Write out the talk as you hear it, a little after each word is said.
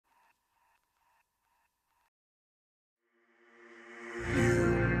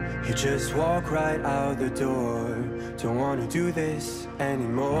You just walk right out the door. Don't wanna do this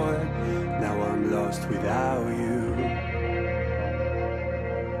anymore. Now I'm lost without you.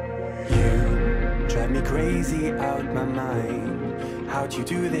 You drive me crazy out my mind. How'd you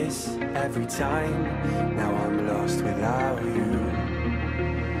do this every time? Now I'm lost without you.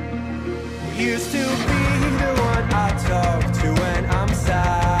 Used to be the one I talk to when I'm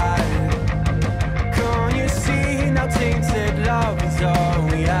sad. Can't you see now tainted love is all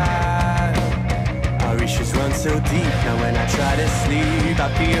we have? Our issues run so deep, now when I try to sleep I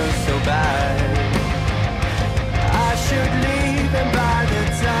feel so bad. I should leave and by the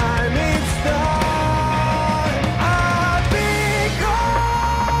time it's done I'll be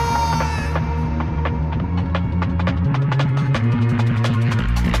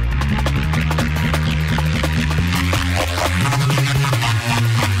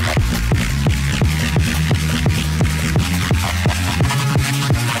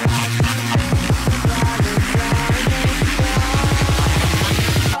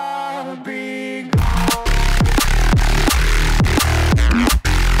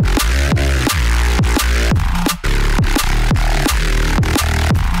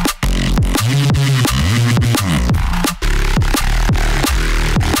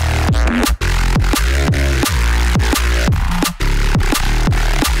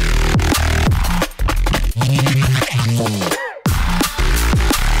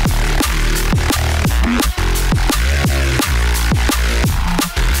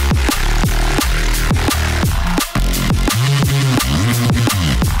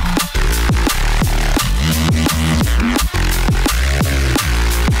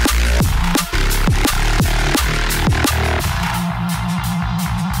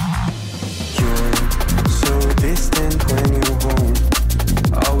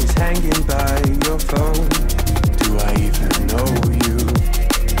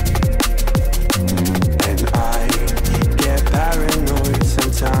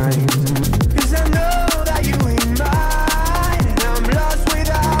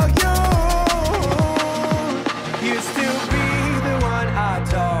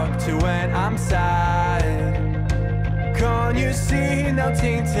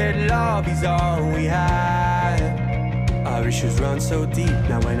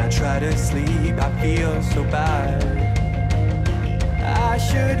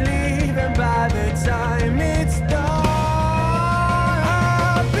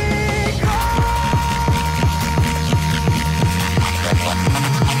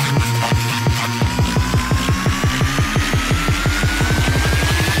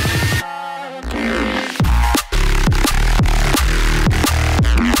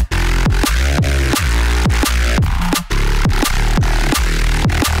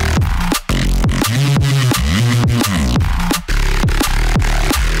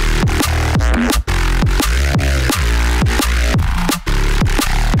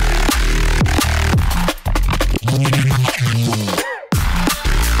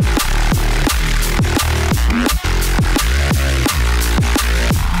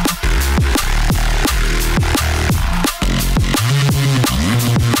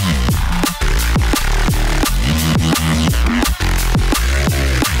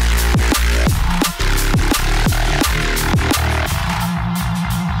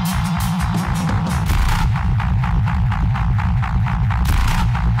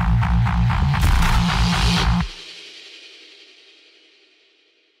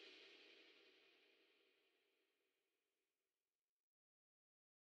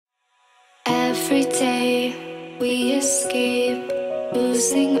Every day we escape,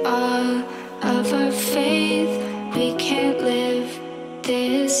 losing all of our faith. We can't live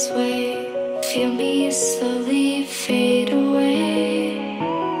this way. Feel me slowly fade away.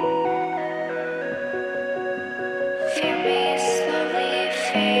 Feel me slowly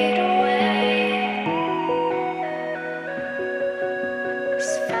fade away. As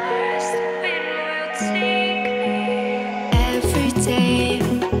far as the wind will take me. Every day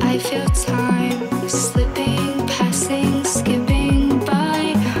I feel time slipping, passing, skipping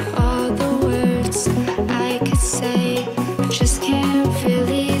by. All the words I could say just can't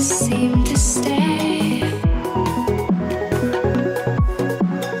really seem to stay.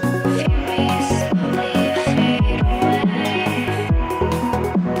 Feel me slowly fade away.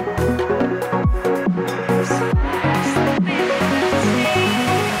 As far as the wind will take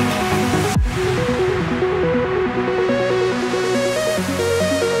me.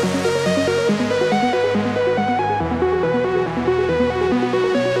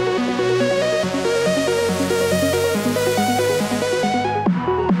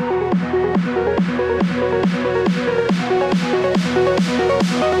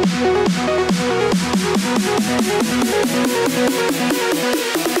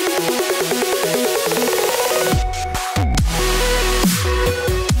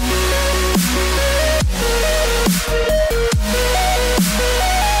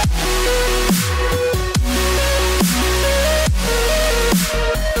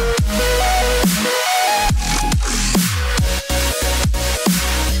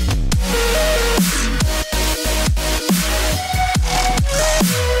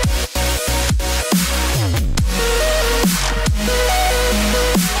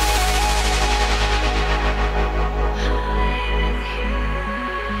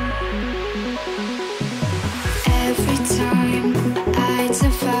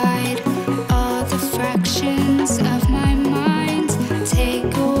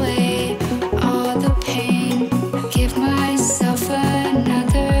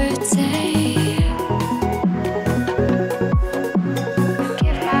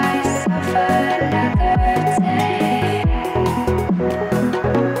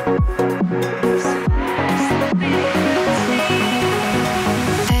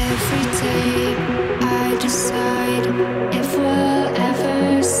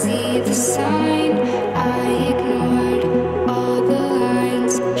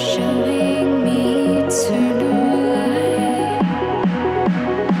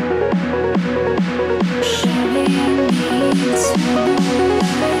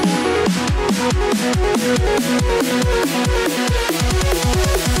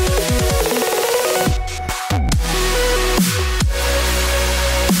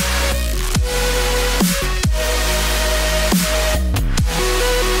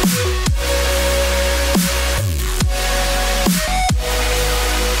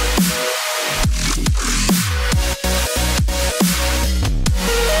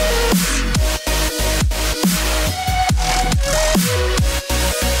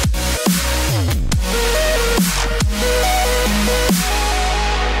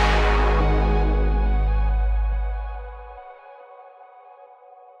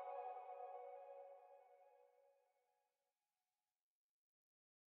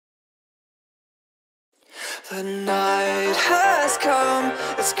 The night has come,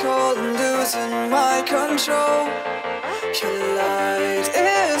 it's cold and losing my control. Your light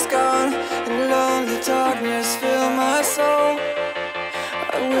is gone, and lonely darkness fill my soul.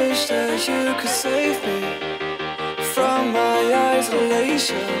 I wish that you could save me from my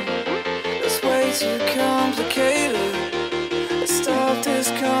isolation. It's way too complicated. Let's stop this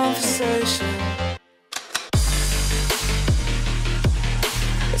conversation.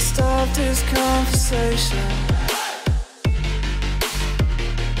 Let's stop this conversation.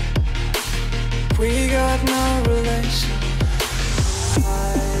 We got no relation.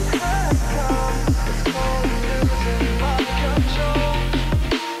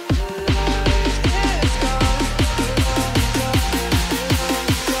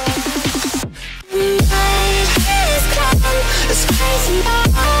 It's crazy.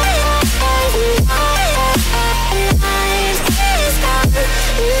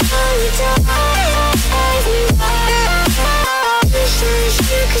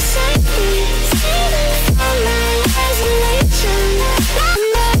 You could save me from my isolation.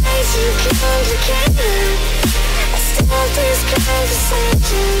 My too complicated. I stop this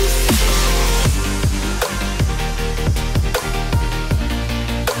conversation.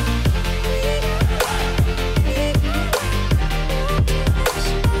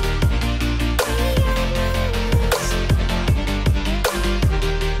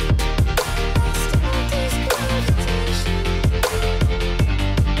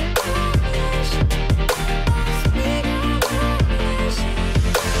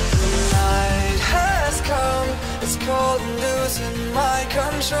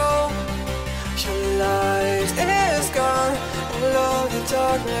 Your light is gone, and lonely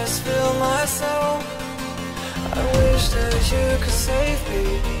darkness fill my soul. I wish that you could save me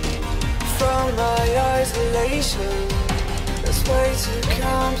from my isolation. It's way too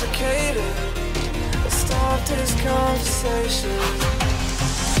complicated. Let's stop this conversation.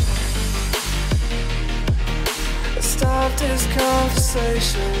 Let's stop this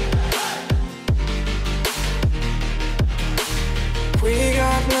conversation. We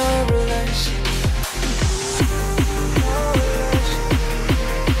got no relation. No relation.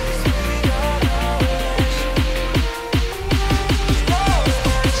 We got no relation. No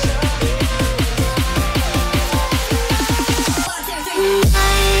relation.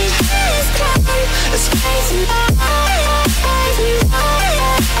 Night is coming. It's crazy. Night is coming.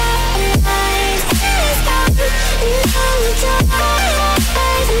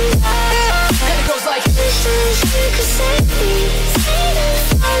 And it goes like this. You could save me.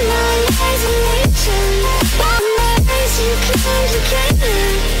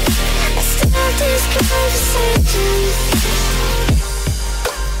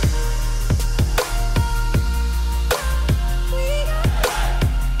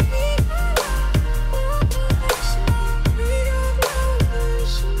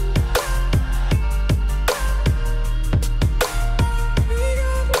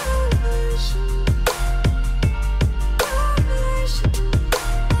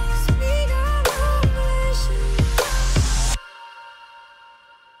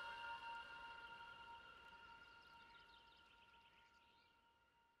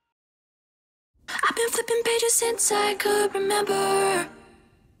 Since I could remember,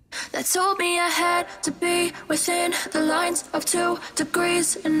 that told me I had to be within the lines of 2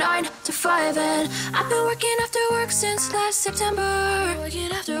 degrees and 9 to 5. And I've been working after work since last September.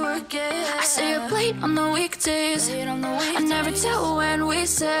 Working after work, yeah. I stay up late on the weekdays. I never tell when we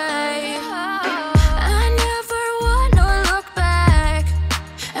say. I never wanna look back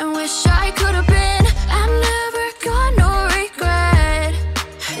and wish I could have been. I've never got no regret.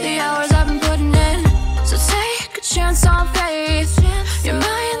 The hours I've been putting in. So take a chance on faith. Your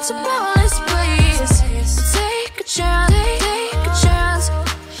mind's a bonus, please. So take a chance,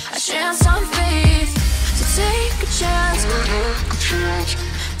 a chance on faith. So take a chance,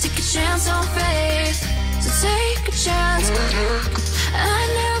 take a chance on faith. So take a chance. I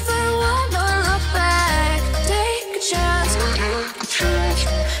never wanna look back. Take a chance,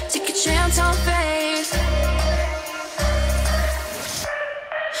 take a chance on faith.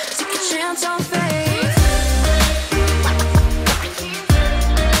 Take a chance on faith.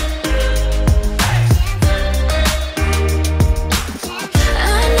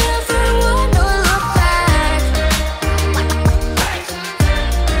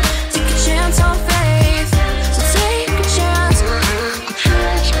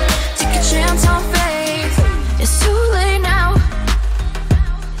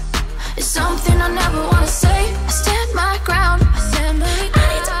 I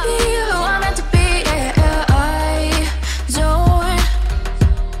need to be who I'm meant to be.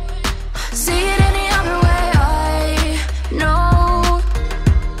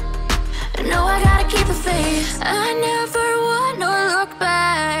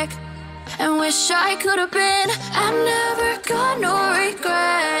 wish I could have been. I've never got no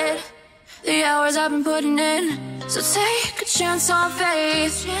regret. The hours I've been putting in. So take a chance on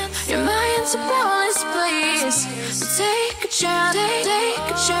faith. Your mind's a boundless place. So take a chance, take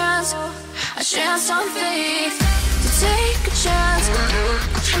a chance on faith. So take a chance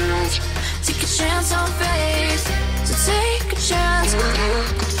on faith. So take a chance.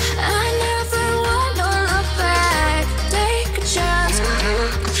 I never want to look back. Take a chance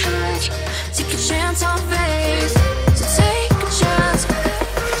on faith. So take a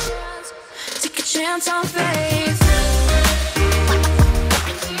chance on faith.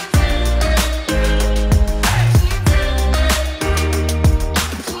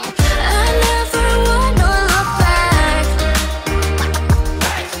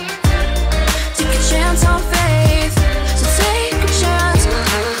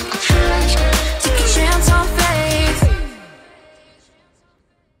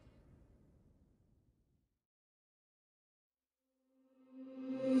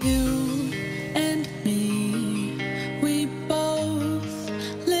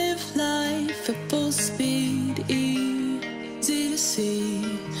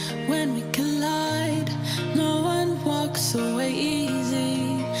 When we collide